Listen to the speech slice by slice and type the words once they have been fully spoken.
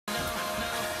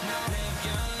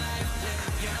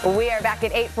We are back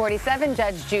at 8:47.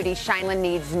 Judge Judy Shineland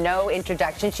needs no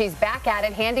introduction. She's back at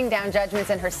it, handing down judgments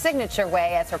in her signature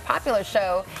way as her popular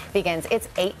show begins its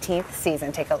 18th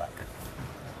season. Take a look.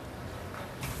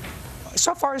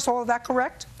 So far, is all of that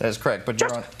correct? That is correct, but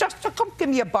just don't give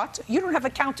me a but. You don't have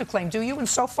a counterclaim, do you? And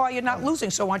so far, you're not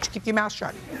losing, so why don't you keep your mouth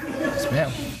shut? Yes,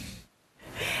 ma'am.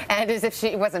 And as if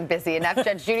she wasn't busy enough,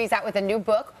 Judge Judy's out with a new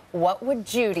book, What Would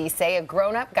Judy Say? A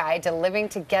grown-up guide to living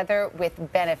together with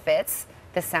benefits.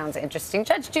 This sounds interesting.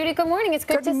 Judge Judy, good morning. It's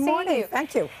good to see you. Good morning.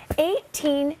 Thank you.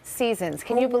 18 seasons.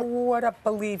 Can you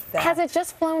believe that? Has it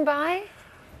just flown by?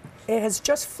 It has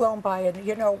just flown by, and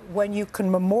you know, when you can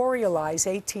memorialize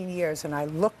 18 years, and I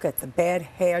look at the bad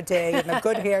hair day and the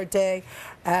good hair day,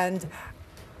 and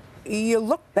you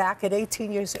look back at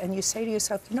 18 years and you say to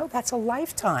yourself, you know, that's a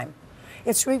lifetime.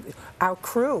 It's our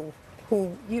crew,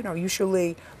 who, you know,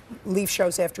 usually leave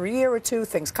shows after a year or two,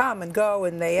 things come and go,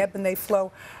 and they ebb and they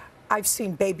flow. I've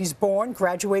seen babies born,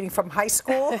 graduating from high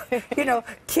school, you know,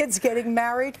 kids getting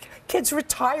married, kids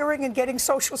retiring and getting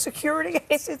Social Security.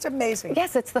 It's amazing.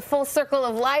 Yes, it's the full circle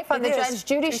of life on the Judge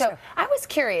Judy show. I was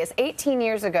curious, 18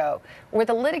 years ago, were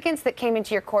the litigants that came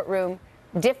into your courtroom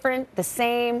different, the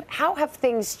same? How have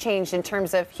things changed in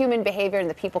terms of human behavior and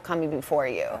the people coming before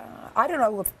you? I don't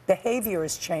know if behavior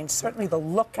has changed. Certainly the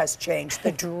look has changed.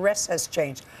 The dress has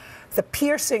changed. The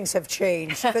piercings have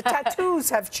changed. The tattoos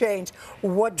have changed.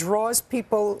 What draws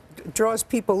people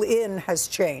in has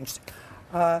changed.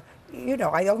 You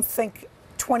know, I don't think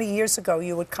 20 years ago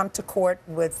you would come to court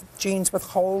with jeans with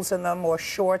holes in them or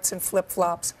shorts and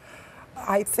flip-flops.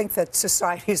 I think that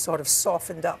society has sort of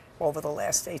softened up over the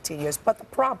last 18 years, but the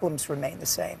problems remain the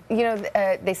same. You know,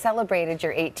 they celebrated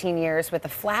your 18 years with a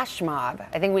flash mob.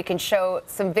 I think we can show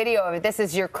some video of it. This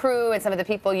is your crew and some of the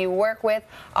people you work with,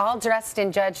 all dressed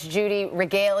in Judge Judy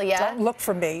regalia. Don't look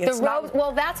for me. The robes,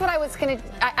 well, that's what I was going to...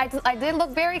 I did look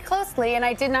very closely, and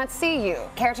I did not see you.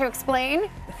 Care to explain?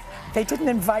 They didn't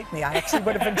invite me. I actually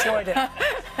would have enjoyed it.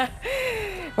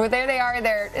 Well, there they are,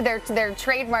 their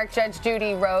trademark Judge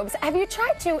Judy robes. Have you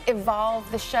tried to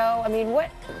evolve the show? I mean,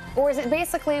 or is it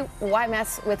basically why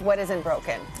mess with what isn't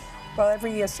broken? Well,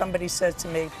 every year somebody says to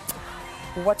me,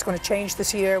 what's going to change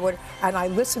this year? And I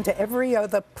listen to every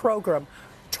other program,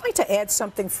 trying to add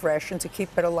something fresh and to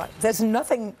keep it alive. There's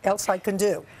nothing else I can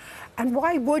do. And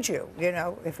why would you? You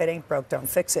know, if it ain't broke, don't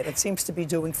fix it. It seems to be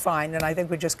doing fine, and I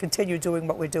think we just continue doing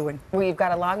what we're doing. Well, you've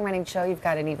got a long-running show. You've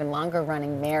got an even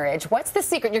longer-running marriage. What's the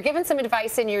secret? You're giving some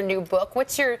advice in your new book.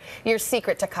 What's your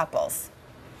secret to couples?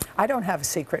 I don't have a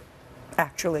secret,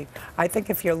 actually. I think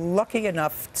if you're lucky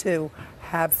enough to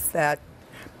have that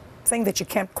thing that you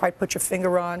can't quite put your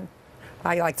finger on,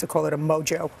 I like to call it a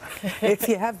mojo. If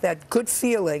you have that good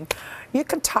feeling, you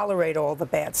can tolerate all the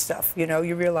bad stuff. You know,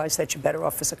 you realize that you're better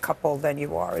off as a couple than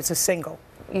you are as a single.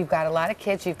 You've got a lot of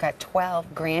kids. You've got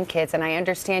 12 grandkids, and I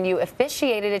understand you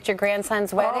officiated at your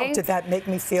grandson's wedding. Oh, did that make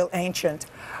me feel ancient?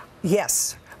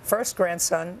 Yes. First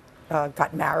grandson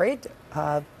got married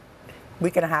a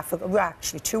week and a half ago, well,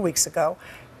 actually 2 weeks ago,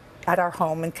 at our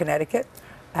home in Connecticut,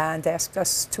 and asked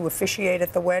us to officiate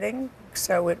at the wedding.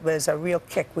 So it was a real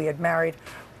kick. We had married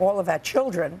all of our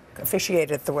children,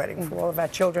 officiated at the wedding for all of our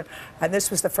children, and this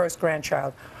was the first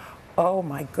grandchild. Oh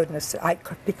my goodness,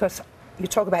 because you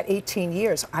talk about 18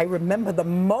 years, I remember the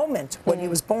moment when he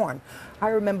was born. I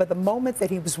remember the moment that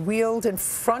he was wheeled in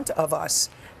front of us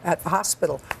at the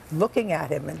hospital, looking at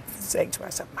him and saying to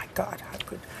us, oh my God, how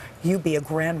could you be a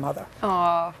grandmother?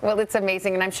 Oh, well, it's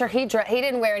amazing. And I'm sure he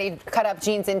didn't wear any cut-up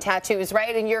jeans and tattoos,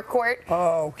 right, in your court?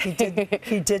 Oh, he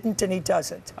didn't, and he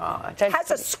doesn't. Oh, has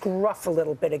a scruff a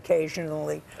little bit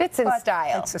occasionally. It's in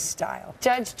style. It's a style.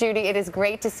 Judge Judy, it is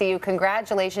great to see you.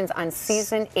 Congratulations on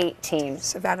season 18.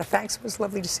 Savannah, thanks. It was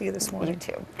lovely to see you this morning. You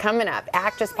too. Coming up,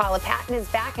 actress Paula Patton is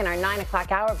back in our 9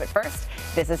 o'clock hour. But first,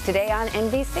 this is Today on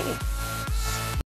NBC.